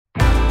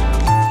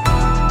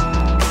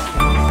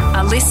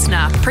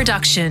listener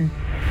production.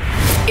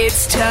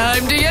 It's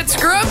time to get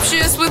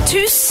scrumptious with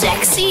two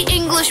sexy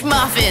English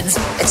muffins.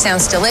 It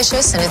sounds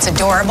delicious and it's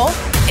adorable.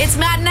 It's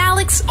Matt and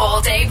Alex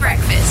all-day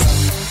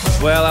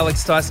breakfast. Well,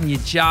 Alex Dyson, you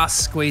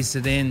just squeezed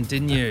it in,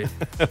 didn't you?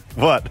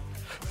 What?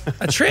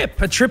 A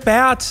trip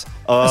out,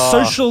 a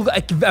social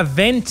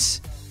event.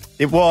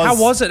 It was.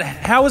 How was it?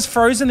 How was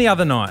Frozen the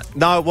other night?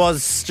 No, it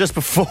was just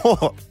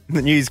before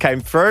the news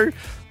came through.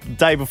 The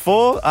day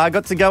before, I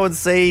got to go and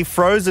see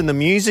Frozen the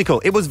musical.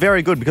 It was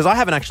very good because I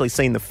haven't actually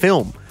seen the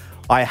film.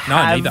 I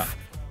have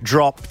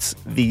dropped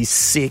the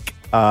sick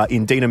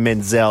Indina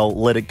Menzel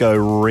Let It Go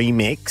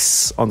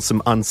remix on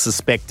some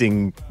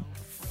unsuspecting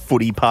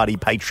footy party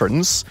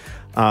patrons,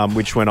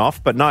 which went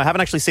off. But no, I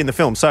haven't actually seen the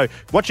film. So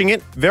watching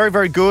it, very,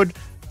 very good.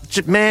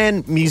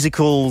 Man,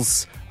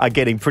 musicals are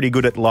getting pretty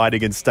good at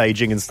lighting and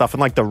staging and stuff. And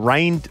like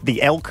the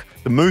elk,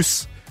 the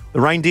moose, the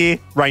reindeer.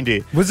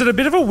 Was it a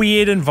bit of a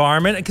weird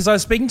environment? Because I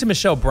was speaking to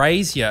Michelle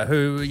Brazier,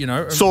 who,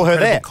 saw her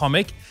there.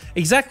 Comic.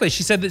 Exactly.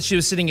 She said that she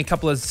was sitting a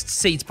couple of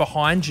seats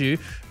behind you.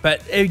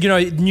 But,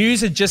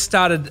 news had just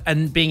started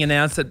and being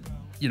announced that,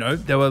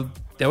 there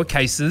were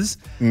cases.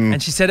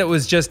 And she said it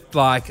was just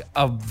like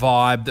a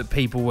vibe that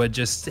people were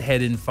just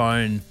head in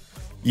phone.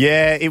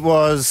 Yeah, it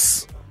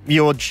was.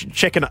 You were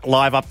checking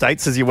live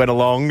updates as you went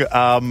along.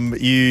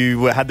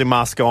 You had the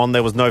mask on.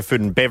 There was no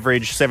food and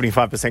beverage,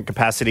 75%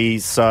 capacity.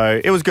 So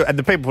it was good. And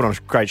the people put on a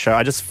great show.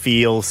 I just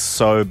feel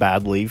so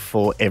badly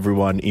for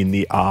everyone in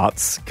the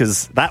arts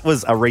because that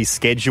was a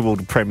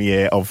rescheduled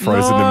premiere of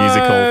Frozen the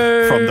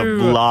musical from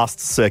the last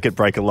circuit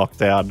breaker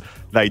lockdown.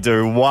 They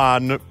do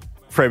one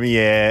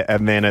premiere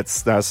and then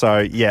it's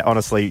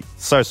honestly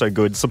so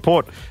good.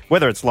 Support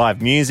whether it's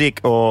live music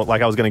or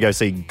like I was going to go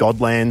see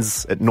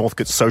Godlands at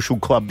Northcote Social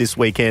Club this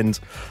weekend.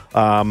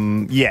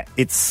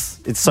 It's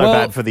so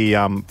bad for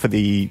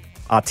the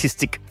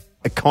artistic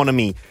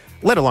economy,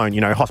 let alone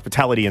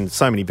hospitality and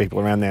so many people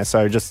around there.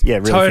 So just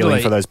really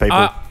feeling for those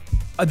people.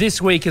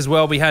 This week as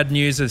well, we had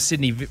news of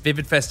Sydney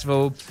Vivid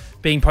Festival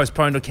being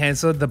postponed or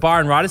cancelled. The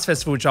Byron Writers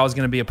Festival, which I was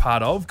going to be a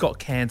part of, got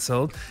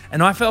cancelled.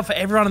 And I felt for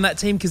everyone on that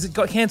team because it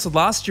got cancelled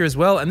last year as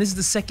well. And this is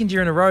the second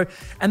year in a row.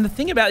 And the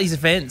thing about these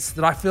events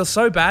that I feel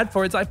so bad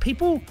for, it's like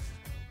people,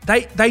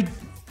 they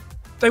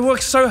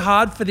work so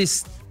hard for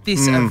this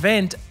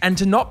event, and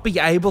to not be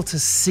able to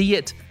see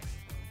it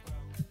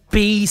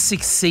be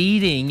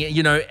succeeding,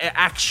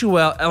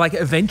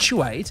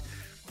 eventuate,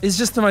 is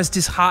just the most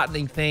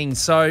disheartening thing.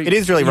 So it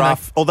is really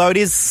rough, although it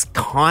is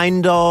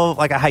kind of,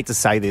 I hate to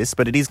say this,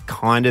 but it is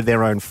kind of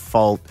their own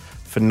fault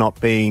for not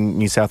being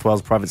New South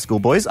Wales private school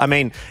boys. I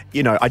mean,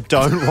 I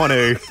don't want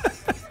to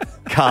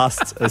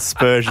cast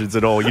aspersions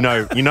at all. You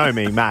know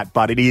me, Matt,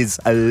 but it is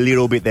a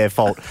little bit their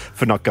fault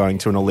for not going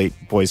to an elite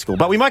boys' school.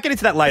 But we might get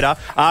into that later.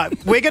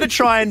 We're going to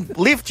try and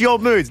lift your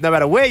moods, no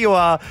matter where you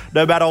are,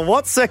 no matter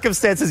what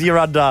circumstances you're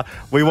under.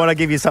 We want to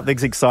give you something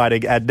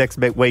exciting. And next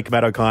week,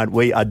 Matt O'Kine,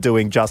 we are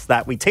doing just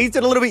that. We teased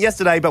it a little bit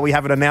yesterday, but we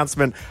have an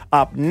announcement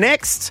up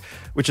next,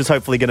 which is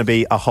hopefully going to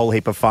be a whole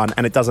heap of fun.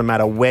 And it doesn't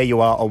matter where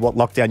you are or what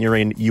lockdown you're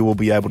in, you will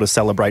be able to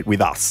celebrate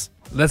with us.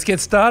 Let's get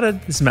started.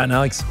 This is Matt and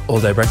Alex, All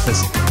Day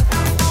Breakfast.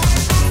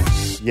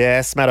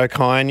 Yes, Matt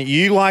O'Kine,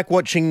 you like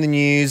watching the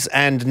news,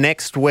 and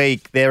next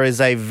week there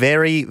is a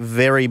very,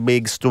 very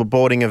big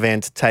sporting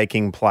event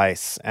taking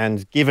place.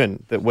 And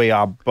given that we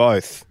are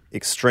both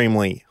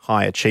extremely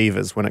high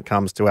achievers when it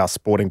comes to our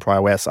sporting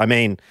prowess, I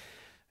mean,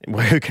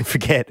 who can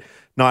forget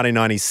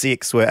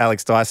 1996 where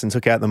Alex Dyson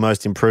took out the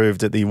most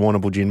improved at the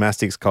Warrnambool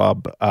Gymnastics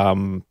Club?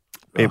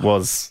 It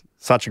was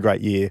such a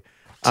great year.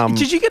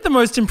 Did you get the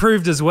most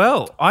improved as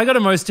well? I got a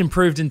most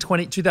improved in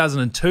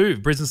 2002,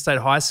 Brisbane State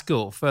High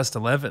School, first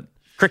 11.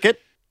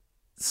 Cricket?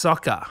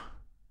 Soccer.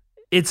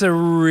 It's a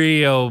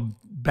real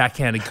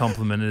backhanded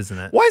compliment, isn't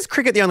it? Why is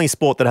cricket the only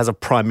sport that has a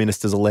Prime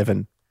Minister's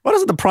 11? Why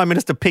doesn't the Prime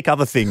Minister pick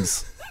other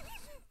things?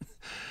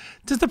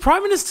 Does the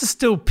Prime Minister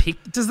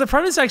does the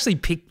Prime Minister actually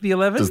pick the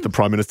 11? Does the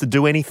Prime Minister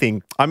do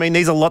anything? I mean,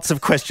 these are lots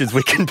of questions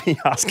we can be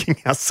asking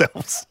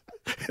ourselves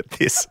at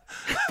this.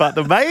 But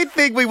the main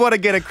thing we want to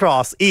get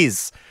across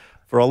is,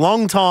 for a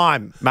long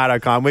time, Matt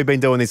O'Kine, we've been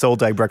doing this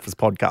all-day breakfast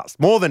podcast.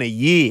 More than a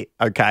year,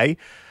 okay?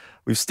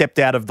 We've stepped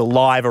out of the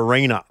live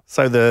arena.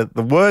 So the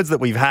words that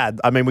we've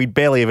had, I mean, we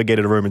barely ever get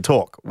in a room and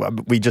talk.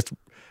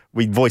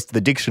 We voiced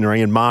the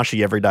dictionary, and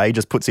Marshy every day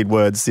just puts in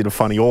words in a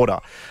funny order.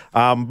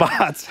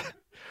 But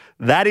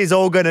that is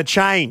all going to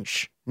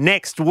change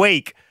next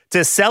week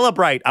to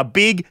celebrate a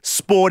big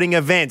sporting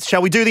event.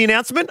 Shall we do the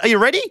announcement? Are you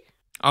ready?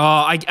 Oh,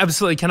 I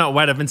absolutely cannot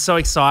wait. I've been so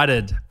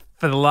excited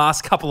for the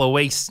last couple of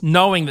weeks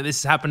knowing that this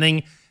is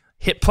happening.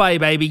 Hit play,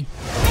 baby.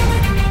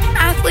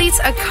 Athletes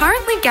are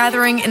currently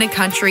gathering in a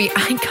country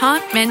I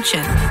can't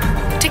mention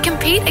to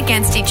compete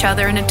against each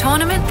other in a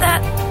tournament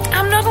that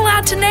I'm not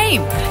allowed to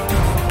name.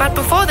 But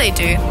before they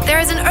do, there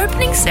is an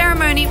opening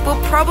ceremony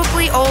we'll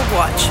probably all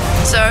watch.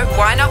 So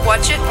why not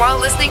watch it while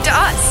listening to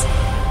us?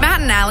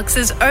 Matt and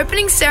Alex's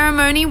opening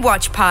ceremony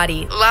watch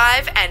party,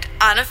 live and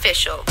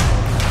unofficial.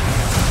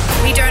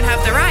 We don't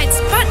have the rights,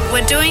 but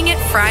we're doing it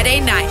Friday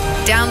night.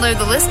 Download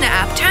the Listener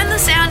app, turn the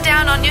sound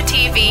down on your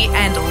TV,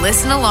 and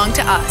listen along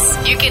to us.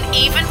 You can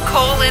even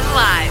call in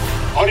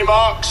live. On your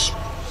marks,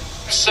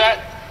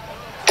 set.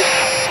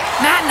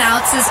 Matt and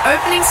Alex's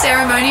opening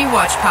ceremony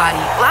watch party,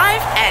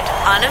 live and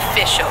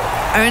unofficial.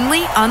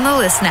 Only on the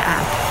Listener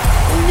app.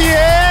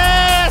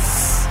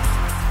 Yes!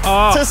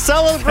 Oh, To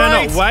celebrate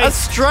cannot wait.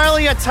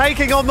 Australia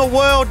taking on the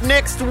world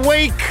next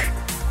week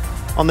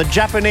on the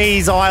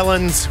Japanese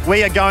islands,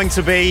 we are going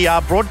to be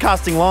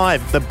broadcasting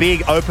live the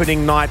big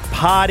opening night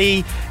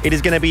party. It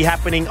is going to be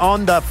happening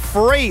on the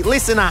free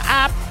Listener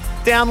app.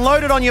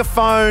 Download it on your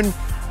phone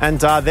and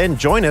then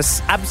join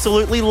us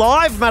absolutely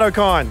live, Matt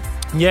O'Kine.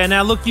 Yeah,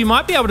 now look, you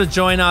might be able to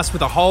join us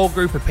with a whole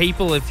group of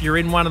people if you're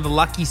in one of the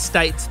lucky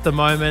states at the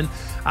moment.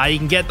 You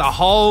can get the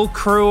whole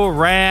crew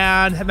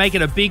around, make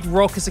it a big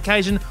raucous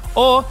occasion.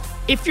 Or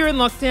if you're in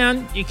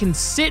lockdown, you can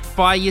sit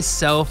by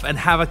yourself and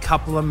have a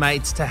couple of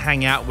mates to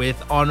hang out with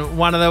on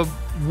one of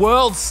the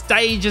world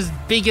stage's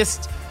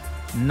biggest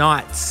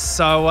nights.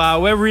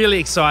 So we're really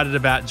excited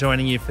about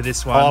joining you for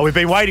this one. Oh, we've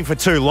been waiting for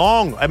too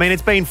long. I mean,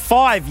 it's been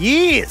 5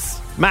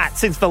 years, Matt,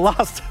 since the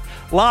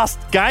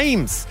last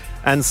games.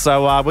 And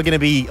so we're going to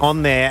be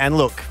on there. And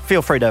look,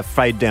 feel free to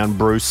fade down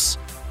Bruce,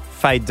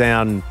 fade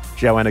down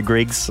Joanna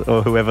Griggs,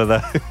 or whoever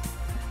the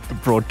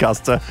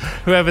broadcaster.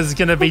 Whoever's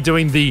going to be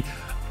doing the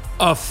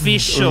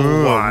official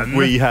one.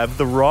 We have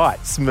the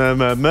rights.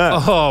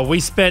 Oh,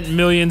 we spent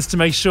millions to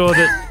make sure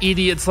that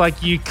idiots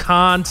like you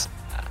can't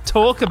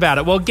talk about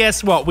it. Well,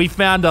 guess what? We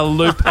found a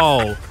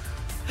loophole.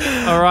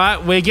 All right,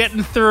 we're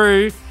getting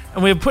through.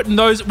 And we're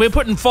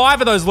putting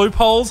 5 of those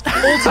loopholes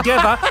all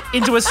together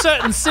into a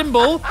certain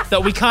symbol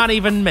that we can't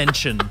even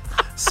mention.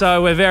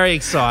 So we're very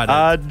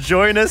excited.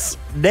 Join us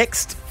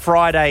next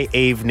Friday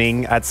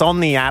evening. It's on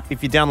the app.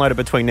 If you download it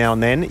between now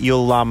and then,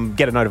 you'll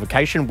get a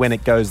notification when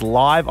it goes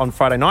live on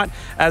Friday night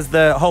as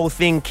the whole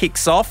thing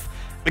kicks off.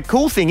 The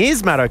cool thing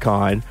is, Matt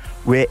O'Kine,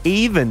 we're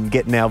even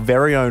getting our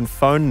very own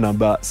phone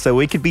number so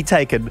we could be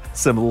taking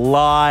some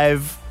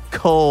live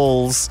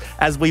calls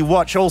as we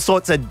watch all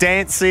sorts of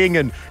dancing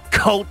and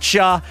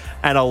culture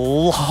and a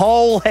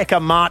whole heck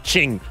of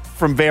marching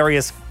from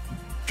various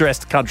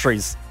dressed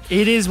countries.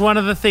 It is one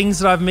of the things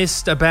that I've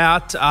missed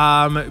about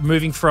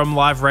moving from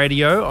live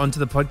radio onto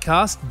the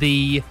podcast,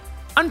 the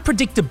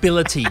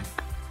unpredictability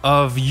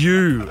of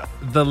you,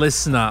 the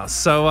listener.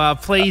 So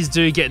please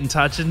do get in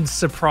touch and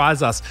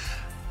surprise us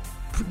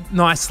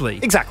nicely.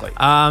 Exactly.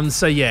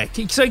 So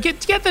get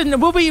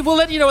the. We'll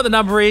let you know what the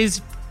number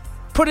is.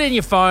 Put it in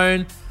your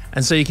phone.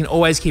 And so you can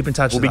always keep in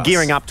touch with us. We'll be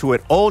gearing up to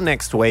it all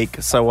next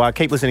week. So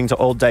keep listening to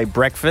All Day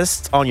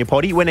Breakfast on your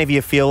potty whenever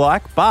you feel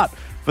like. But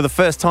for the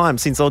first time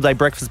since All Day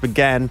Breakfast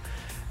began,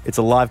 it's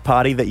a live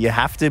party that you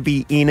have to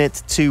be in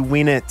it to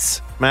win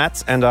it,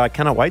 Matt. And I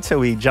cannot wait till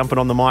we jump it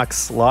on the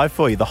mics live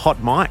for you. The hot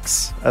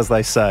mics, as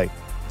they say.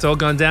 It's all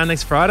going down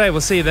next Friday.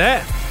 We'll see you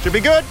there. Should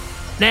be good.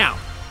 Now,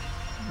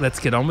 let's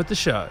get on with the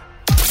show.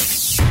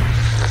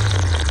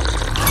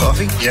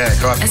 Coffee? Yeah,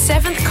 go on. A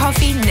 7th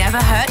coffee never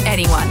hurt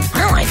anyone.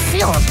 Oh, I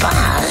feel a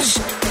buzz.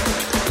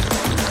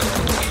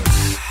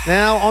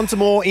 Now, on to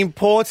more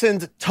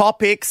important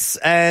topics.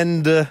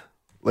 And,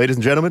 ladies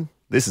and gentlemen,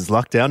 this is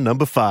lockdown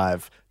number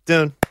 5.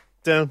 Dun,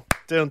 dun,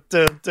 dun,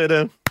 dun, dun,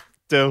 dun,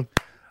 dun,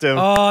 dun.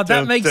 Oh,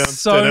 that makes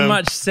so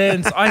much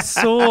sense. I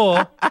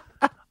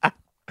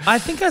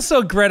think I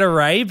saw Greta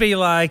Ray be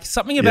like,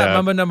 something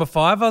about number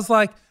 5. I was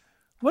like,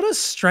 what a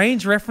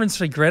strange reference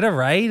for Greta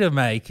Ray to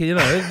make. You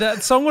know,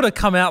 that song would have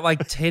come out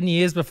like 10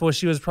 years before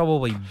she was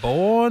probably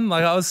born.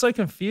 Like, I was so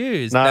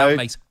confused. No. That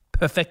makes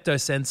perfecto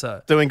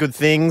senso. Doing good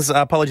things.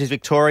 Apologies,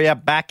 Victoria.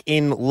 Back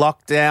in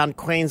lockdown.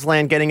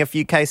 Queensland getting a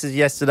few cases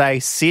yesterday.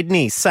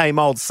 Sydney, same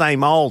old,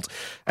 same old.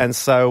 And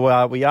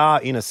so we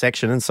are in a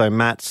section. And so,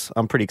 Matt,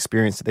 I'm pretty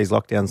experienced at these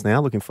lockdowns now.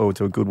 Looking forward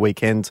to a good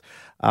weekend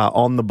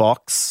on the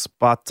box.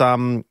 But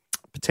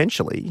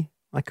potentially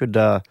I could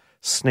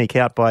sneak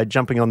out by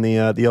jumping on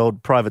the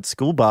old private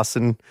school bus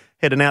and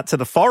heading out to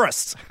the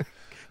forest.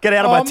 Get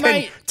out of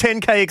my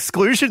 10K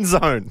exclusion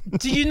zone.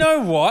 Do you know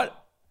what?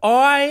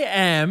 I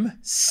am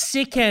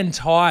sick and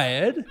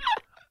tired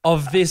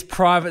of this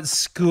private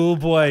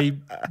schoolboy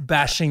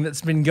bashing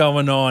that's been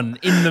going on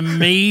in the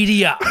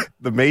media.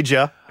 The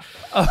media.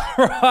 All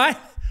right?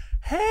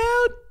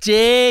 How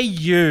dare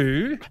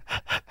you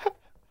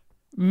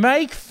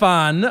make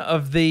fun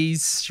of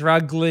these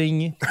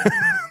struggling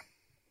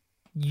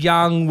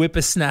young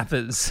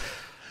whippersnappers?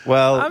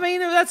 Well, I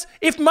mean,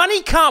 if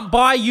money can't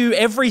buy you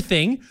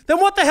everything, then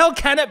what the hell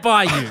can it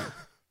buy you?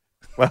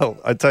 Well,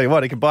 I tell you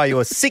what, it can buy you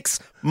a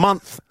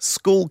 6-month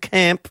school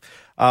camp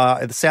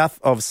at the south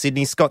of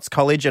Sydney. Scott's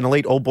College, an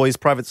elite all-boys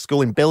private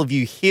school in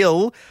Bellevue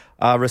Hill,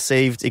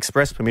 received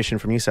express permission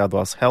from New South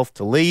Wales Health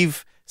to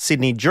leave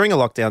Sydney during a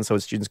lockdown so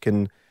its students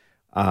can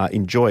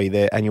enjoy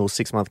their annual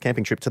 6-month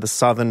camping trip to the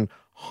Southern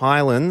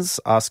Highlands.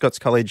 Scott's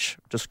College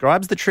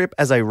describes the trip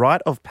as a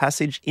rite of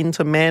passage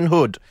into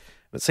manhood.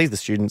 It sees the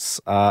students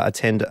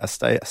attend a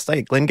stay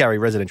at Glengarry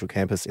residential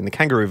campus in the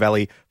Kangaroo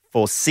Valley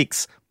for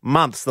 6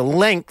 months. The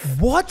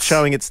length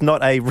showing it's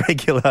not a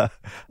regular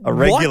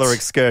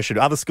excursion.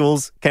 Other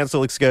schools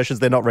cancel excursions,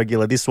 they're not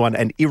regular. This one,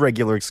 an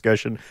irregular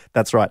excursion.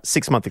 That's right,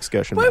 6-month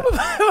excursion.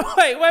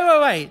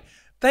 Wait.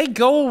 They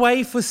go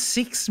away for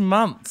 6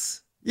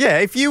 months. Yeah,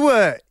 if you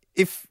were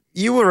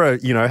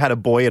had a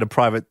boy at a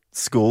private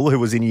school who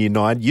was in year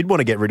 9, you'd want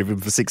to get rid of him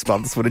for 6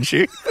 months, wouldn't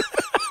you?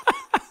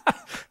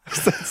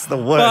 That's the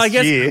worst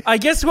year. I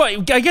guess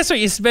what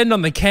you spend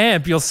on the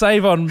camp, you'll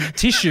save on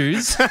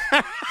tissues.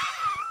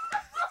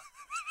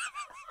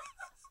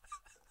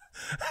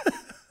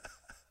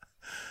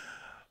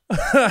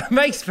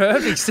 Makes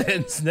perfect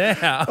sense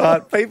now.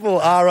 But people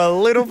are a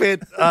little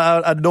bit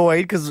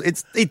annoyed because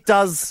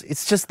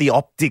it's just the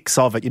optics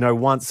of it.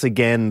 Once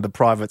again, the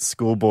private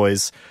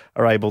schoolboys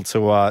are able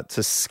to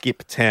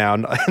skip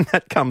town, and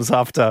that comes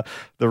after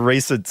the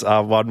recent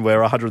one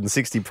where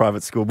 160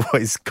 private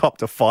schoolboys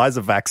copped a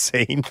Pfizer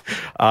vaccine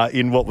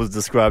in what was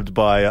described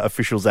by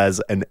officials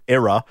as an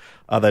error.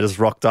 They just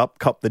rocked up,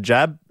 copped the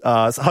jab.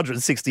 It's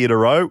 160 in a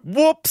row.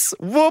 Whoops.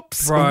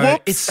 Bro,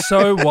 it's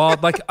so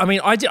wild. Like, I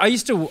mean, I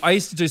used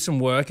to do some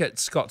work at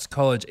Scots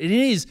College. It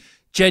is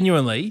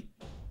genuinely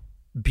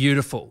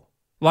beautiful.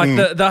 Like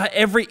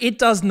it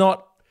does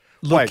not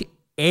look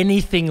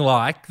anything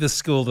like the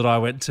school that I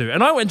went to.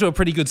 And I went to a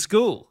pretty good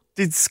school.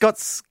 Did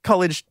Scots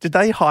College, did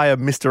they hire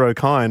Mr.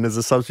 O'Kine as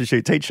a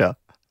substitute teacher?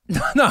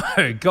 No,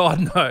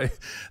 God, no.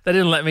 They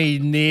didn't let me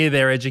near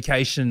their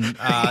education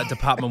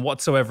department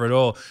whatsoever at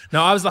all.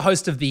 No, I was the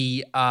host of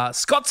the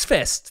Scots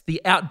Fest,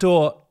 the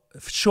outdoor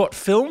short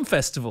film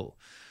festival.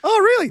 Oh,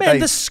 really? Man,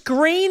 the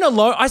screen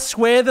alone, I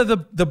swear that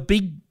the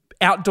big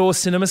outdoor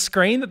cinema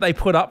screen that they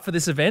put up for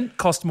this event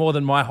cost more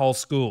than my whole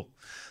school.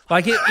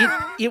 Like,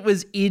 it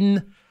was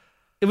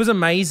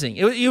amazing.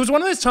 It was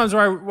one of those times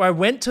where I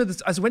went to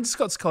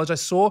Scots College, I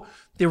saw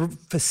the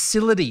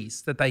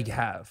facilities that they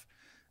have,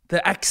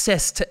 the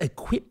access to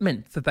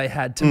equipment that they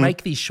had to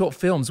make these short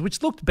films,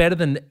 which looked better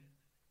than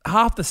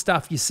half the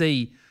stuff you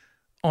see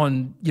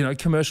on,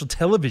 commercial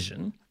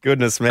television.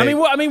 Goodness me. I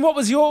mean, what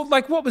was your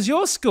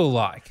school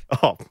like?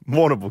 Oh,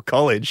 Warrnambool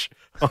College.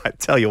 I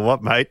tell you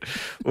what, mate.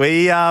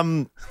 We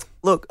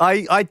look,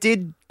 I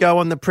did go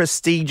on the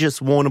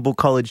prestigious Warrnambool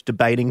College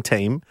debating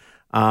team.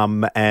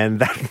 And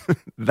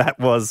that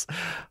was,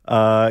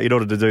 in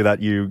order to do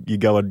that, you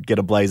go and get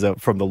a blazer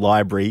from the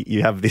library.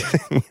 You have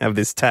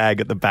this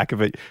tag at the back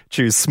of it.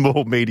 Choose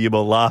small, medium,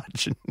 or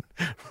large, and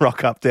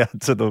rock up down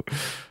to the.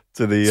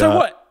 So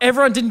what?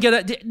 Everyone didn't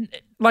get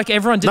it. Like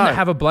everyone didn't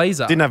have a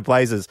blazer. Didn't have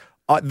blazers.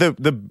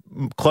 The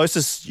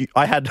closest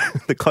I had,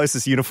 the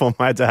closest uniform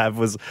I had to have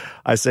was,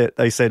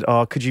 they said,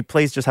 oh, could you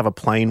please just have a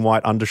plain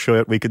white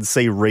undershirt? We could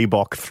see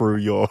Reebok through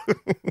your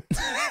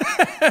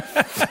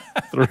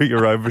through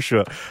your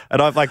overshirt.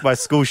 And I've my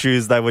school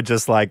shoes, they were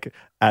just like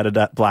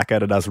black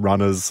Adidas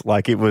runners.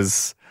 Like it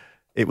was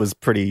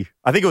pretty.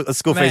 I think the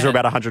school fees were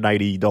about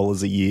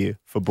 $180 a year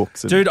for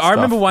books. And I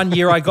remember one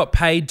year I got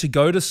paid to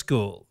go to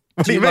school.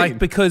 What do you mean?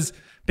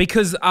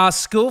 Because our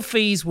school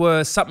fees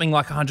were something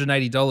like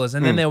 $180,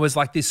 and then there was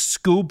like this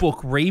school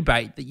book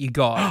rebate that you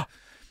got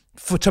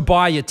to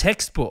buy your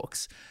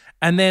textbooks.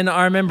 And then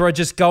I remember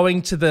just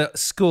going to the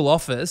school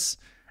office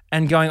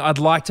and going, I'd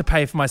like to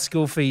pay for my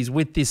school fees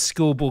with this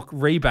school book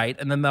rebate.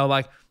 And then they were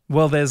like,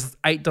 well, there's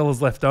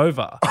 $8 left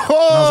over.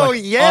 Oh,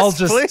 yes,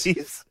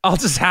 please. I'll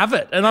just have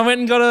it. And I went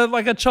and got a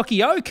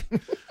Chocky Oak.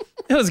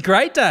 It was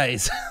great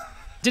days.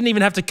 Didn't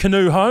even have to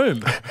canoe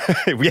home.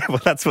 Yeah,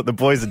 well, that's what the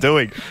boys are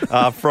doing.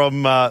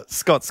 From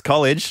Scots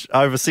College,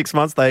 over 6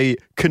 months, they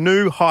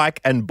canoe, hike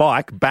and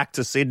bike back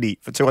to Sydney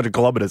for 200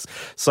 kilometres.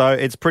 So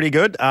it's pretty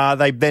good.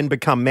 They then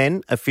become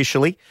men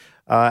officially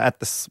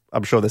at this.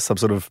 I'm sure there's some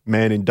sort of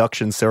man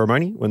induction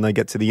ceremony when they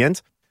get to the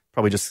end.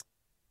 Probably just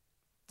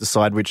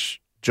decide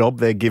which job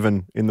they're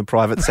given in the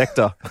private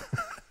sector.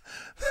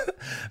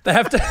 They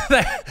have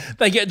to.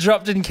 They get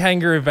dropped in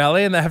Kangaroo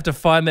Valley and they have to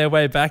find their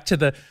way back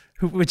to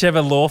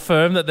whichever law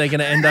firm that they're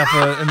going to end up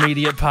an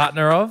immediate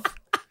partner of.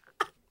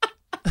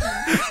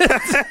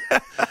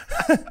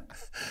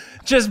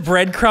 Just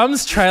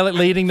breadcrumbs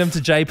leading them to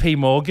JP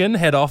Morgan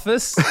head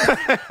office.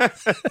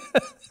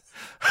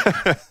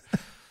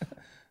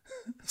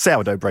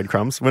 Sourdough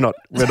breadcrumbs. We're not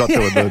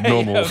doing the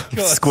normal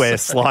square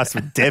slice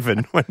with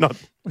Devon. We're not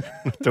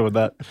doing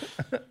that.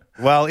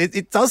 Well,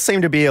 it does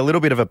seem to be a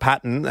little bit of a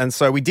pattern, and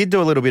so we did do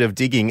a little bit of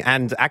digging,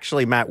 and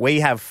actually, Matt, we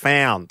have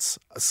found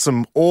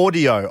some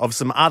audio of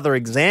some other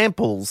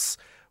examples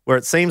where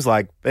it seems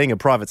like being a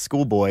private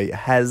schoolboy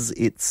has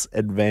its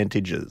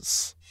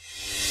advantages.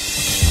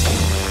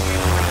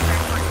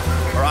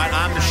 All right,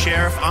 I'm the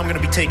sheriff. I'm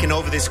going to be taking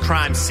over this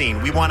crime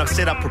scene. We want to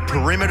set up a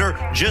perimeter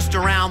just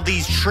around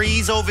these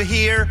trees over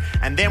here,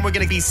 and then we're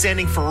going to be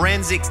sending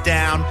forensics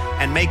down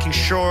and making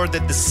sure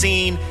that the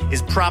scene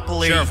is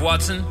properly... Sheriff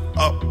Watson?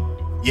 Oh,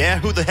 yeah?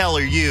 Who the hell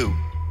are you?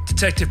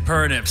 Detective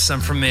Pernips.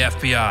 I'm from the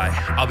FBI.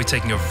 I'll be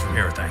taking over from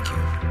here, thank you.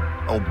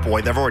 Oh,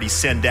 boy, they've already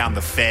sent down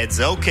the feds.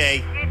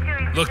 Okay.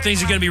 Look,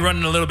 things are going to be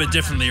running a little bit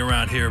differently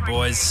around here,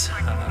 boys.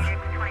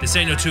 This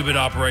ain't no two-bit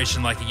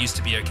operation like it used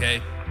to be,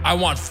 okay? I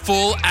want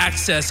full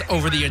access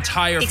over the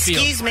entire field.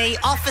 Excuse me,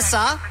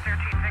 officer.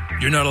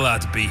 You're not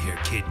allowed to be here,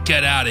 kid.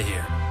 Get out of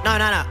here. No.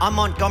 I'm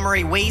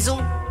Montgomery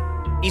Weasel,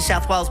 New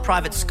South Wales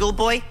private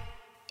schoolboy.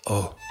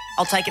 Oh,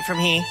 I'll take it from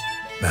here.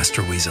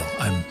 Master Weasel,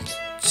 I'm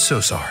so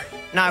sorry.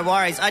 No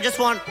worries. I just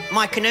want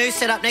my canoe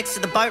set up next to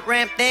the boat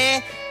ramp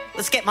there.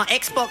 Let's get my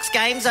Xbox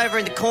games over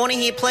in the corner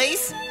here,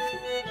 please.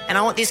 And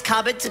I want this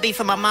cupboard to be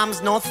for my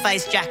mum's North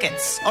Face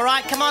jackets. All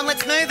right, come on,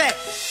 let's move it.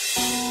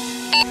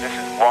 This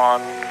is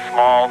one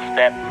small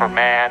step for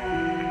man,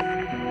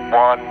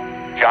 one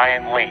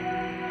giant leap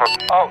for...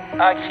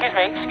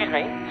 excuse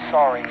me.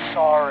 Sorry,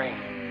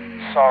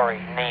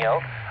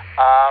 Neil.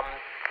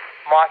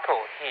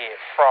 Michael here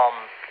from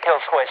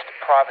Hills West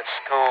Private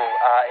School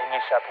in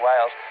New South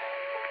Wales.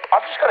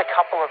 I've just got a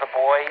couple of the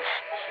boys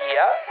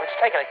here. We're just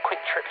taking a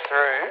quick trip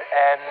through,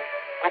 and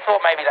we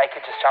thought maybe they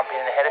could just jump in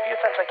ahead of you,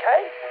 if that's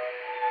okay.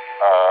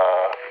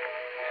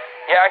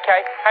 Yeah,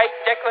 okay. Hey,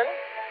 Declan,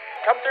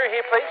 come through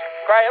here, please.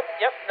 Graham,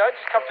 yep, no,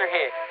 just come through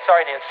here.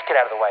 Sorry, Neil, just get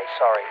out of the way.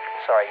 Sorry,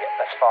 yeah,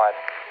 that's fine.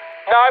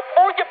 No,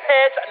 pull your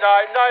pants.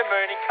 No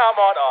mooning, come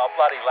on. Oh,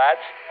 bloody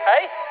lads.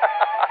 Hey?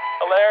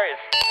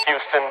 Hilarious.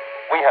 Houston,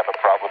 we have a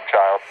problem,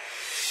 child.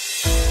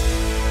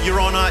 Your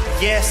Honour,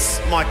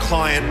 yes, my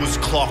client was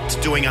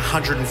clocked doing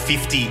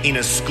 150 in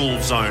a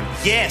school zone.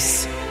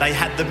 Yes, they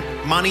had the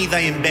money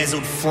they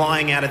embezzled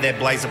flying out of their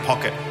blazer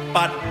pocket.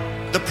 But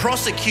the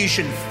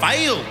prosecution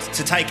failed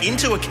to take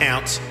into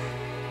account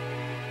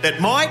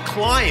that my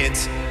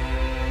client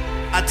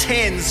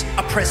attends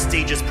a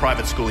prestigious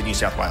private school in New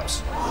South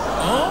Wales.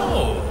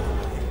 Oh,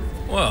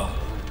 well,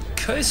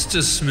 case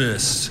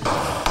dismissed.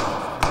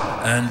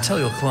 And tell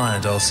your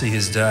client I'll see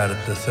his dad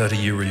at the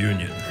 30-year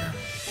reunion.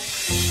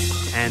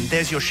 And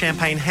there's your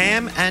champagne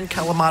ham and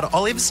Kalamata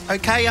olives.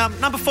 Okay,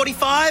 number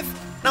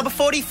 45? Number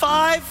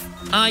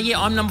 45? Yeah,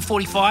 I'm number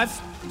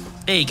 45.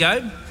 There you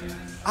go.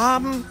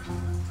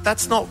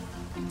 That's not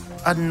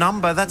a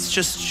number, that's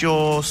just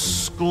your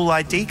school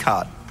ID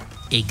card.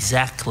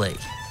 Exactly.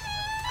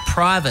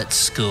 Private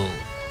school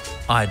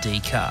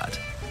ID card.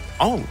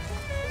 Oh,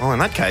 well, in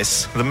that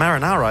case, the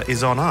marinara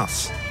is on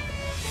us.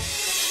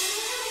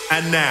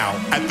 And now,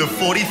 at the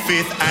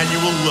 45th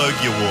Annual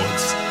Logie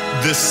Awards,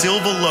 the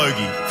Silver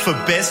Logie for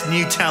Best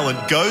New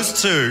Talent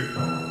goes to,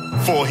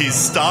 for his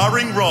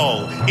starring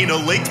role in a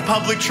leaked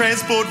public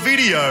transport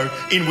video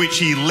in which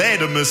he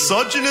led a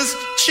misogynist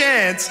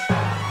chant,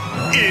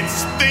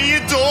 it's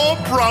Theodore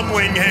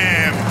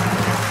Brumlingham.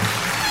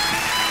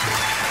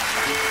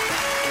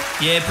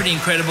 Yeah, pretty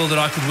incredible that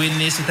I could win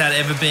this without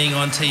ever being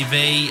on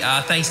TV.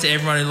 Thanks to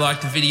everyone who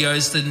liked the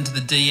videos, slid into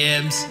the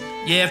DMs.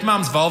 Yeah, if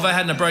Mum's Volvo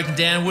hadn't have broken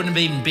down, wouldn't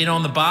have even been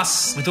on the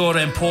bus with all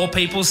them poor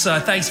people, so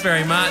thanks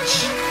very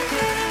much.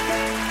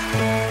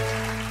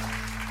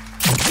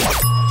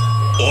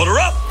 Order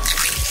up!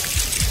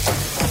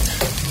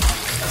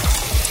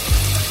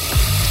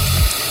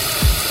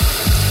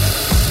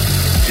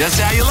 Just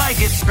how you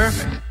like it.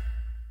 Perfect.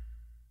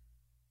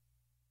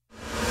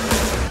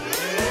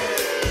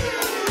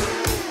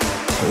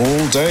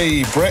 All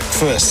day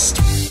breakfast.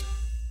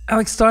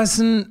 Alex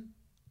Dyson,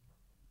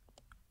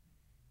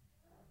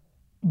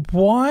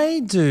 why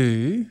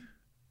do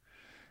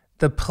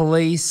the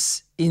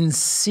police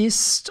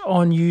insist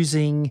on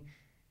using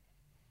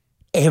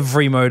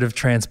every mode of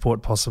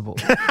transport possible?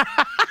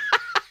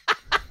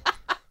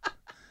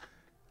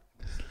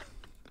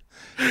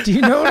 Do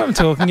you know what I'm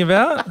talking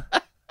about?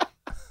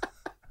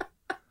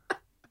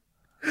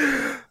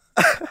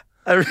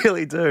 I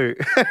really do.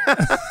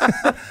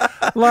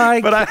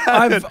 Like, But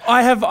I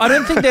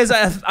don't think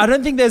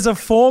there's a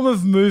form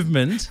of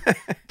movement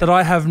that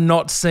I have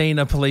not seen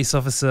a police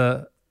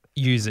officer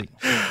using.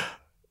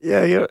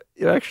 Yeah,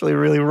 you're actually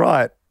really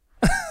right.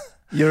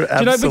 You're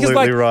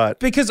absolutely right.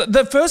 Because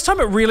the first time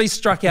it really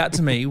struck out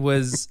to me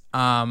was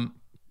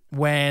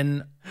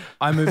when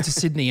I moved to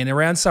Sydney, and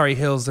around Surrey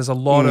Hills there's a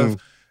lot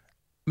of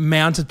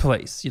mounted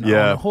police,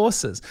 on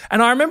horses.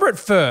 And I remember at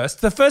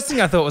first, the first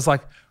thing I thought was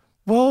like,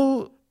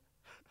 well,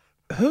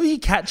 who are you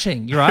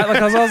catching? You're right.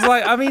 Like I was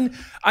like, I mean,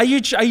 are you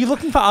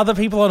looking for other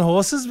people on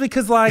horses?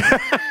 Because like,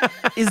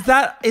 is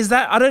that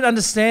I don't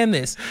understand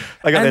this.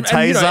 They got their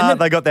taser.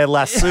 They got their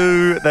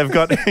lasso. They've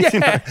got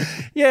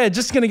yeah,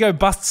 just gonna go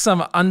bust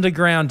some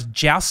underground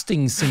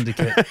jousting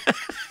syndicate.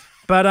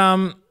 But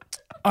I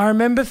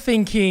remember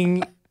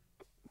thinking,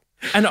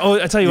 and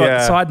I tell you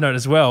what, side note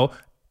as well.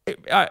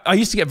 I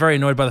used to get very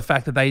annoyed by the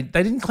fact that they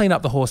didn't clean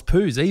up the horse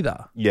poos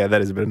either. Yeah,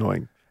 that is a bit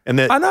annoying. And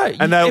I know.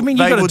 You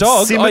got a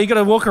dog. You got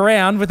to walk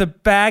around with a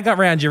bag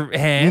around your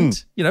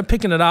hand,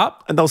 picking it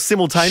up. And they'll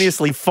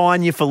simultaneously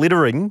fine you for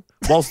littering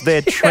whilst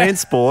their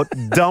transport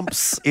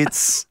dumps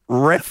its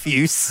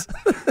refuse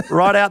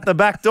right out the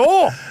back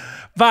door.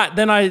 But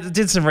then I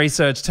did some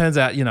research. Turns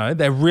out,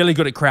 they're really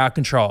good at crowd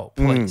control,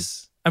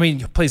 police.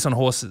 Police on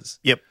horses.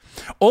 Yep.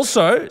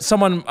 Also,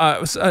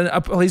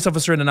 a police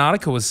officer in an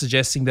article was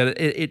suggesting that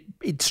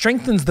it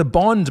strengthens the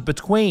bond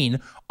between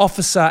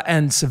officer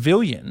and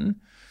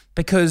civilian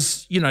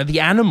because, the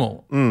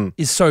animal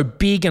is so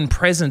big and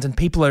present and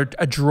people are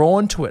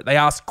drawn to it. They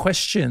ask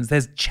questions.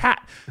 There's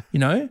chat,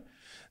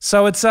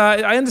 So it's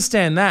I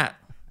understand that,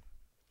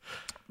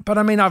 but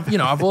I mean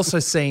I've also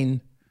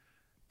seen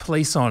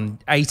police on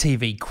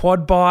ATV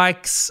quad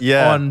bikes,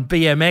 on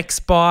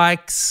BMX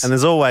bikes, and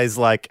there's always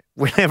like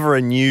whenever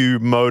a new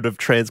mode of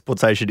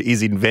transportation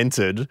is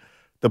invented,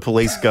 the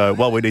police go,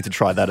 well, we need to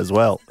try that as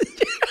well.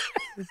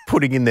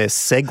 Putting in their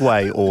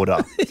Segway order.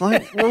 It's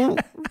like, well,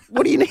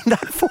 what do you need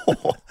that for?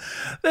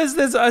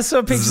 There's I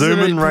saw pictures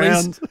Zooming of a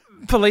round.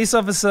 police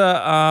officer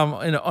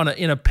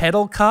in a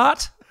pedal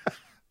cart.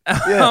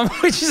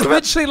 Which is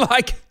literally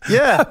like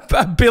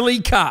a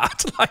billy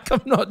cart. Like,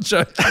 I'm not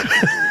joking.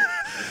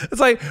 It's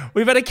like,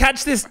 we better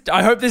catch this.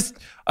 I hope this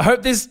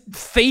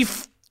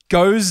thief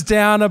goes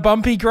down a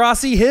bumpy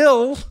grassy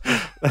hill.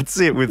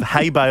 That's it, with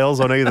hay bales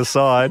on either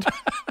side.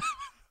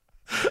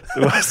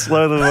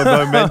 Slow the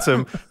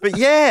momentum. But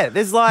yeah,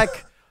 there's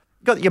like,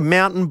 you've got your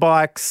mountain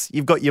bikes,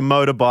 you've got your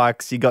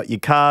motorbikes, you've got your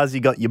cars,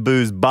 you've got your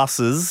booze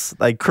buses.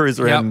 They cruise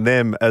around in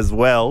them as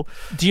well.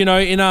 Do you know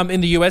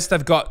in the US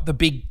they've got the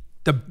big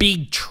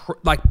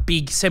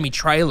semi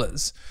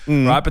trailers,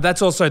 right? But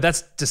that's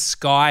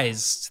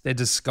disguised. They're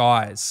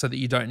disguised so that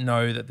you don't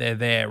know that they're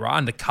there, right?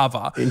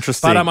 Undercover.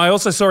 Interesting. But I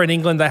also saw in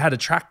England they had a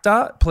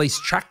police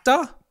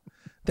tractor.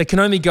 They can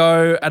only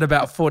go at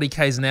about 40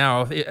 k's an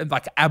hour,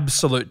 like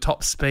absolute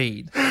top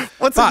speed.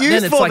 What's it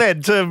used for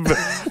then?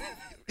 To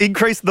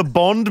increase the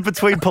bond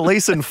between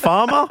police and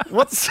farmer?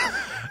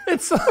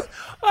 It's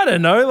I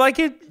don't know. Like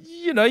you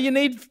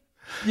need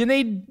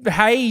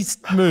hay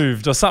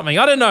moved or something.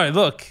 I don't know.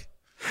 Look,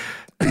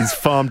 he's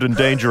farmed and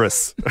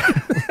dangerous.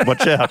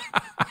 Watch out.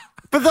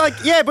 But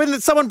when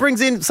someone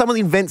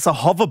invents a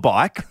hover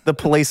bike, the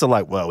police are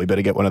like, well, we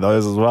better get one of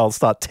those as well.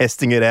 Start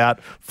testing it out,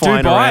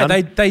 flying around.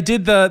 They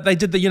did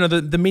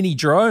the mini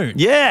drone.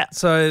 Yeah.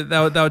 So they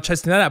were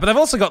testing that out. But they've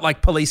also got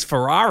like police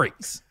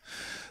Ferraris.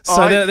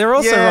 So they're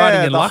also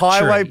riding in luxury. The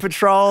highway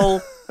patrol.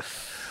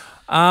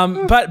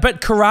 But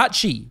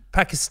Karachi,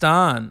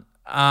 Pakistan,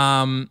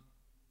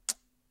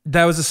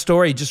 there was a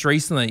story just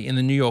recently in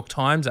the New York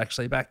Times,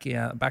 actually, back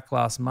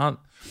last month.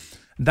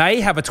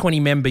 They have a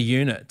 20-member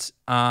unit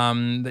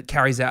that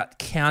carries out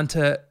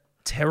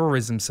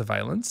counter-terrorism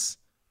surveillance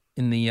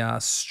in the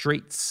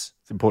streets.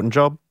 It's an important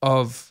job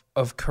of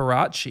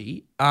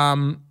Karachi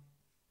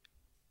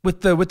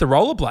with the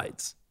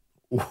rollerblades.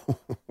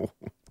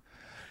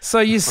 So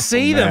you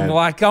see them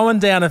like going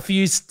down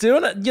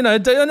doing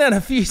down a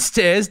few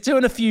stairs,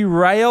 doing a few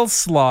rail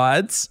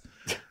slides,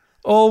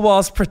 all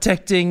whilst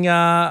protecting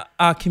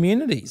our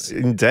communities.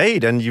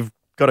 Indeed, and you've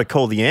got to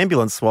call the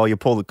ambulance while you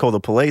call the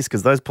police,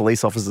 because those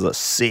police officers are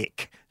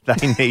sick.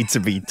 They need to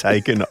be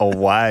taken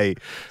away.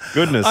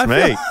 Goodness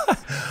me.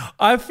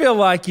 I feel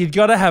like you've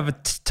got to have a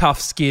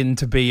tough skin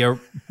to be a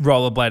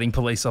rollerblading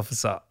police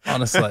officer,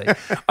 honestly.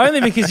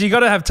 Only because you've got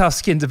to have tough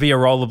skin to be a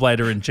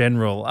rollerblader in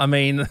general. I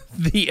mean,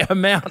 the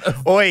amount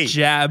of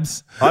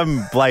jabs.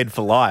 I'm blade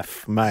for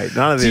life, mate.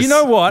 None of this. Do you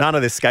know what? None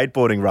of this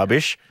skateboarding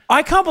rubbish.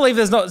 I can't believe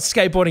there's not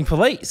skateboarding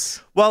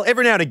police. Well,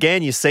 every now and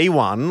again you see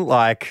one,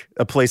 like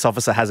a police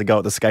officer has a go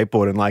at the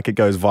skateboard and like it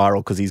goes viral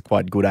because he's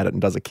quite good at it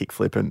and does a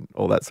kickflip and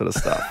all that sort of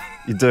stuff.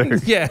 You do.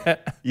 Yeah.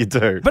 You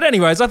do. But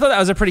anyways, I thought that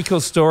was a pretty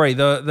cool story.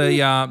 The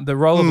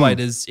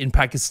rollerbladers in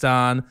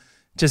Pakistan,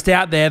 just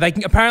out there, they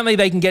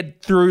can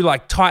get through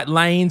like tight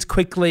lanes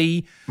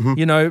quickly,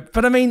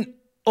 But I mean,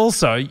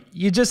 also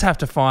you just have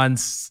to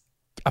find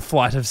a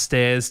flight of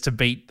stairs to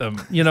beat them.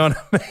 You know what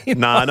I mean?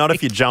 Nah, not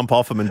if you jump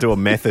off them and do a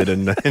method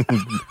and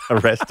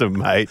arrest them,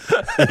 mate.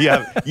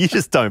 You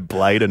just don't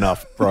blade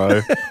enough, bro.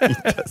 You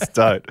just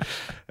don't.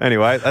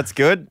 Anyway, that's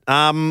good.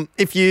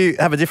 If you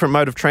have a different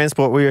mode of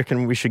transport we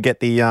reckon we should get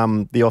the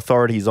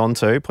authorities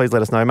onto, please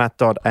let us know,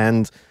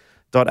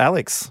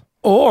 matt.and.alex.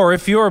 Or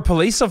if you're a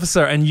police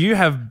officer and you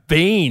have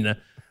been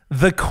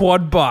the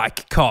quad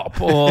bike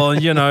cop or,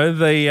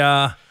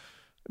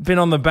 been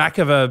on the back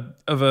of a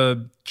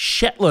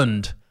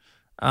Shetland,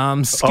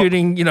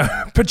 scooting,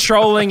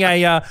 patrolling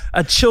a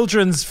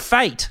children's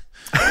fate,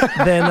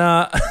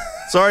 then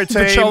sorry,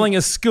 team, patrolling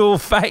a school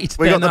fate.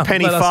 We got the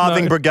penny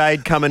farthing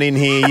brigade coming in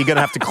here. You're going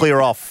to have to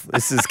clear off.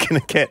 This is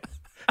going to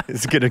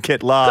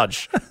get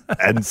large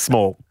and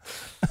small.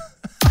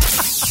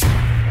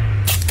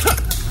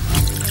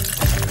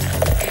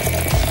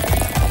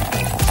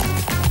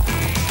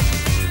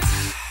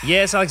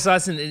 Yes, Alex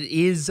Dyson, it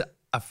is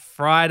a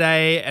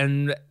Friday,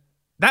 and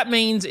that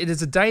means it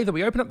is a day that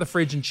we open up the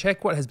fridge and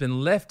check what has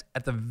been left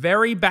at the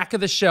very back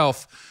of the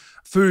shelf,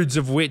 foods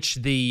of which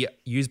the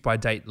use-by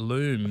date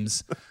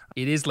looms.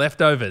 It is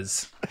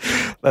leftovers.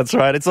 That's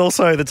right. It's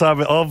also the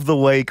time of the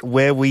week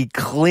where we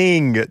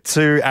cling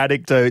to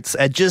anecdotes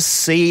and just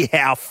see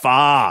how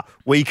far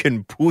we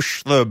can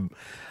push them.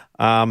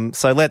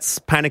 So let's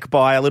panic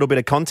buy a little bit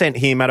of content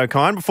here, Matt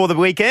O'Kine, before the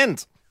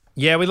weekend.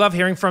 Yeah, we love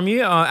hearing from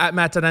you at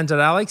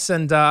matt.and.alex,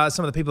 and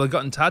some of the people who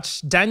got in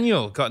touch.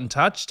 Daniel got in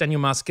touch.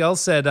 Daniel Maskell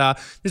said,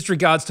 this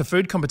regards to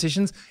food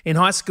competitions. In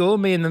high school,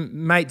 me and the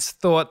mates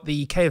thought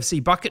the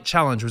KFC bucket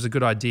challenge was a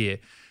good idea.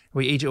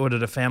 We each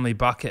ordered a family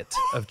bucket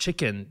of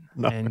chicken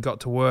and got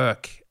to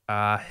work.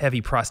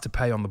 Heavy price to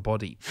pay on the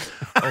body.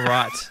 All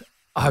right.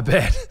 I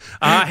bet.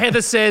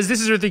 Heather says,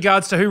 this is with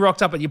regards to who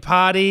rocked up at your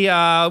party.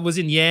 Was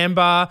in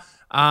Yamba.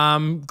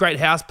 Great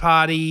house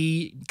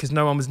party because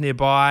no one was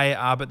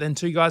nearby. But then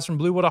 2 guys from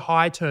Blue Water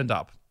High turned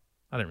up.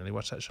 I didn't really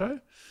watch that show.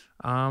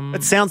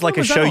 It sounds like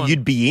a show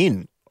you'd be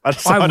in. I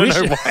don't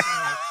know why.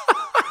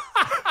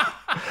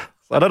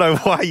 I don't know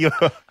why you're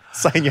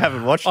saying you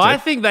haven't watched it. I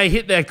think they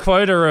hit their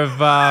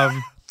quota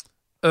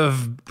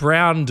of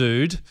brown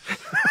dude,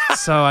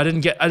 so I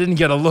didn't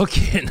get a look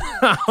in.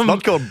 It's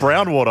not called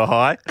Brown Water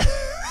High.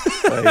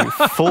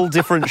 A full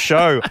different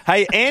show.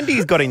 Hey,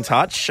 Andy's got in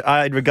touch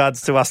in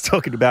regards to us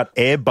talking about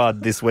Air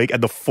Bud this week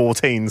and the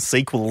 14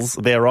 sequels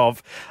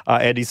thereof.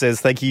 Andy says,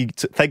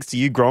 thanks to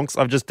you, Gronks.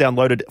 I've just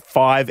downloaded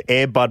 5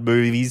 Air Bud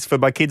movies for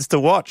my kids to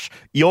watch.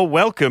 You're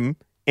welcome,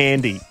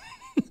 Andy.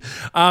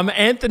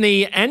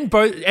 Anthony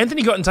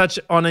got in touch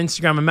on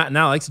Instagram, and Matt and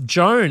Alex.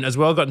 Joan as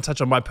well got in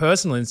touch on my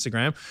personal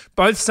Instagram,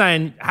 both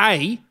saying,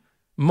 hey,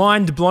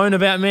 mind blown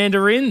about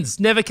mandarins.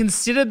 Never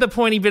considered the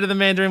pointy bit of the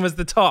mandarin was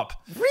the top.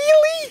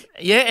 Really?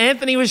 Yeah,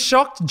 Anthony was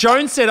shocked.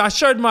 Joan said, I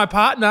showed my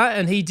partner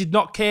and he did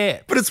not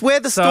care. But it's where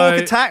the stalk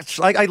attached.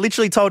 Like I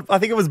literally told, I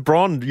think it was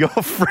Bron, your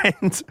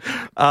friend,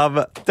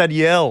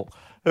 Danielle,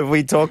 who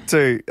we talked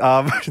to,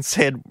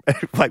 said,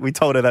 like we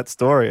told her that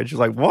story. And she's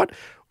like, what?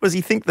 Does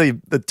he think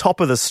the top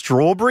of the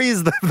strawberry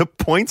is the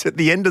point at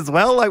the end as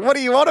well? Like, what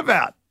are you on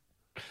about?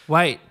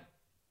 Wait.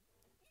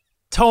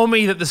 Told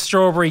me that the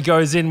strawberry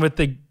goes in with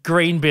the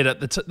green bit at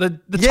the top of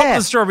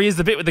the strawberry is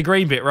the bit with the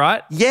green bit,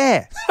 right?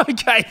 Yeah.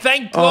 Okay,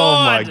 thank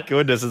God. Oh, my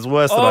goodness. It's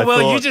worse than I thought. Oh,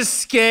 well, you just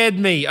scared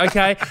me.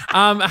 Okay.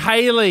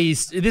 Haley,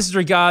 this is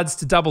regards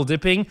to double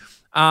dipping,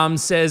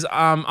 says,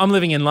 I'm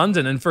living in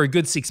London and for a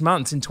good 6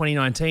 months in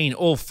 2019,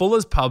 all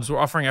Fuller's pubs were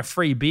offering a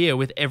free beer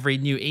with every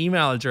new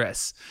email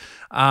address.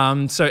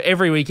 So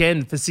every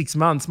weekend for 6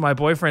 months, my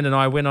boyfriend and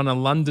I went on a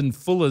London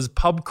Fuller's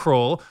pub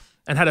crawl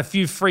and had a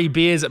few free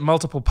beers at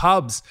multiple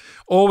pubs.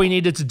 All we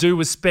needed to do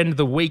was spend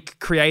the week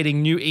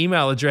creating new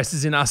email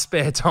addresses in our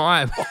spare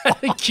time and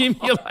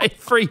accumulate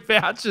free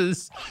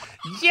vouchers.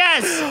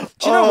 Yes!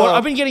 Do you know what?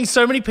 I've been getting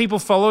so many people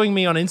following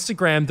me on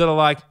Instagram that are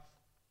like,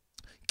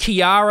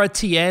 Kiara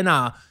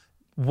Tiana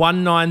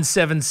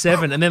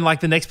 1977. And then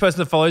like the next person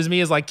that follows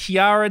me is like,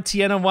 Kiara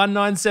Tiana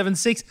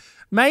 1976.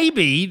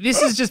 Maybe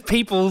this is just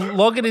people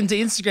logging into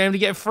Instagram to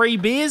get free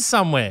beers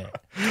somewhere.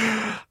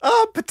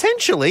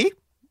 Potentially.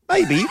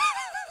 Maybe.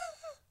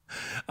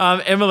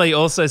 Emily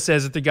also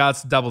says with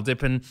regards to double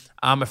dipping,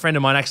 a friend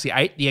of mine actually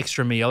ate the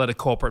extra meal at a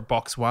corporate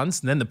box once,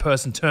 and then the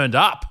person turned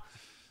up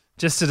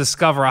just to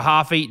discover a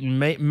half-eaten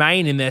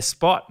main in their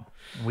spot.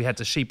 We had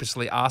to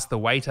sheepishly ask the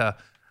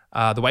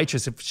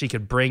waitress if she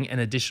could bring an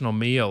additional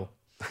meal.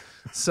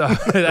 So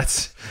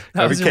that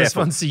was in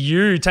response to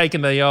you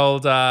taking the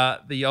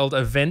old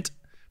event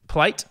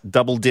plate.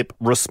 Double dip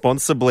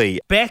responsibly.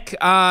 Beck,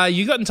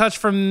 you got in touch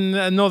from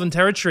Northern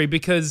Territory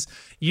because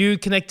you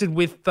connected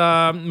with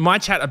my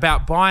chat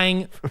about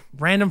buying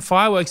random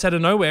fireworks out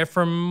of nowhere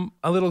from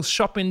a little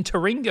shop in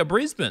Taringa,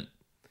 Brisbane.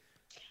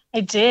 I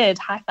did.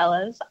 Hi,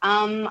 fellas.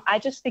 I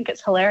just think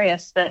it's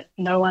hilarious that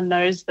no one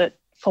knows that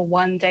for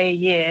one day a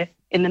year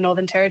in the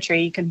Northern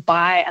Territory, you can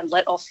buy and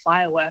let off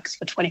fireworks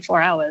for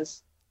 24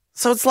 hours.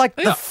 So it's like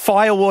the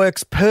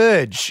fireworks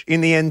purge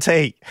in the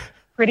NT.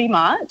 Pretty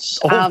much.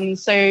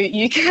 So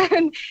you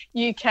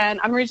can,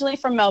 I'm originally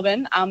from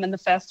Melbourne, and the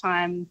first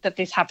time that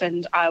this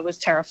happened, I was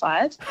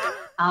terrified.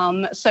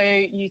 So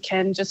you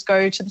can just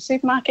go to the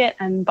supermarket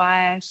and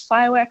buy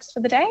fireworks for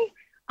the day.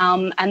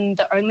 And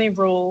the only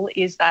rule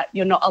is that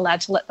you're not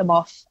allowed to let them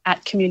off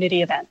at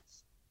community events.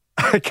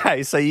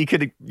 Okay, so you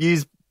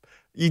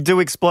do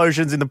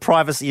explosions in the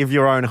privacy of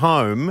your own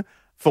home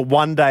for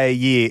one day a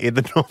year in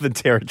the Northern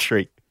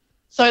Territory.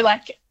 So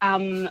like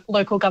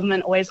local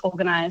government always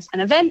organise an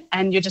event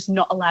and you're just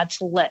not allowed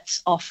to let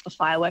off the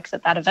fireworks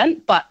at that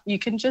event, but you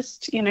can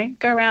just,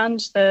 go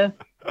around the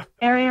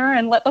area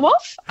and let them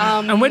off.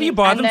 And where do you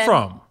buy them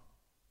from?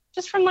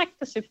 Just from like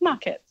the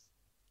supermarkets.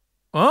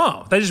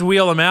 Oh, they just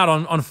wheel them out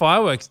on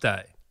fireworks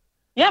day?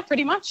 Yeah,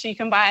 pretty much. You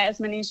can buy as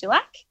many as you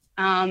like.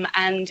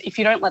 And if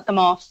you don't let them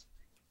off,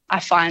 I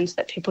find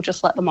that people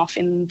just let them off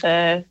in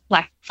the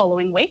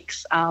following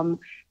weeks.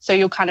 So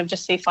you'll kind of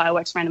just see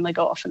fireworks randomly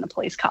go off in the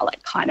police car,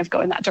 kind of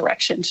go in that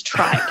direction to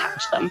try and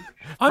catch them.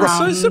 I'm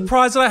so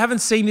surprised that I haven't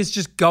seen this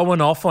just going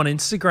off on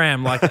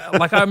Instagram.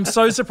 Like I'm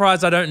so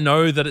surprised I don't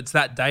know that it's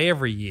that day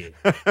every year.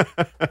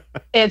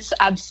 It's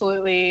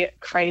absolutely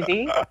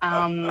crazy.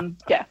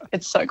 Yeah,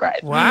 it's so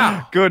great.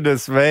 Wow.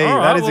 Goodness me.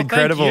 That is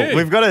incredible.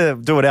 We've got to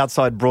do an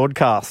outside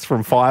broadcast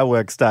from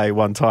Fireworks Day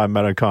one time,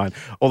 Mankind.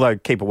 Although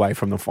keep away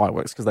from the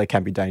fireworks because they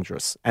can be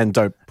dangerous. And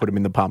don't put them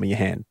in the palm of your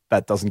hand.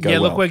 That doesn't go well.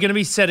 Yeah, look, we're going to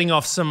be setting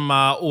off some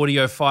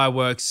audio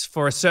fireworks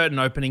for a certain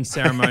opening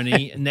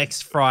ceremony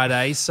next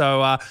Friday.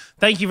 So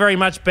thank you very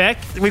much, Beck.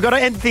 We've got to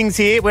end things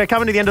here. We're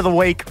coming to the end of the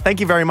week. Thank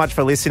you very much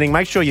for listening.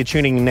 Make sure you're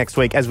tuning in next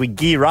week as we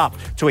gear up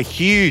to a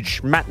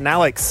huge Matt and Alex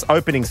Alex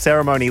opening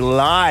ceremony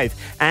live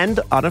and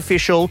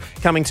unofficial,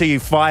 coming to you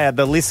via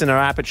the Listener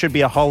app. It should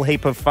be a whole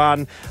heap of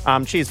fun.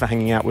 Cheers for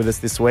hanging out with us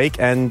this week,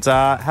 and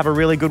have a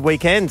really good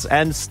weekend,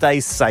 and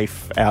stay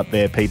safe out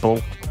there, people.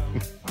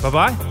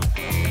 Bye-bye.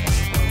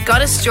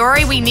 Got a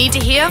story we need to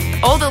hear?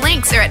 All the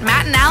links are at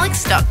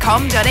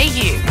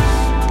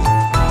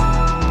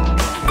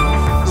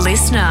mattandalex.com.au.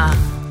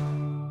 Listener.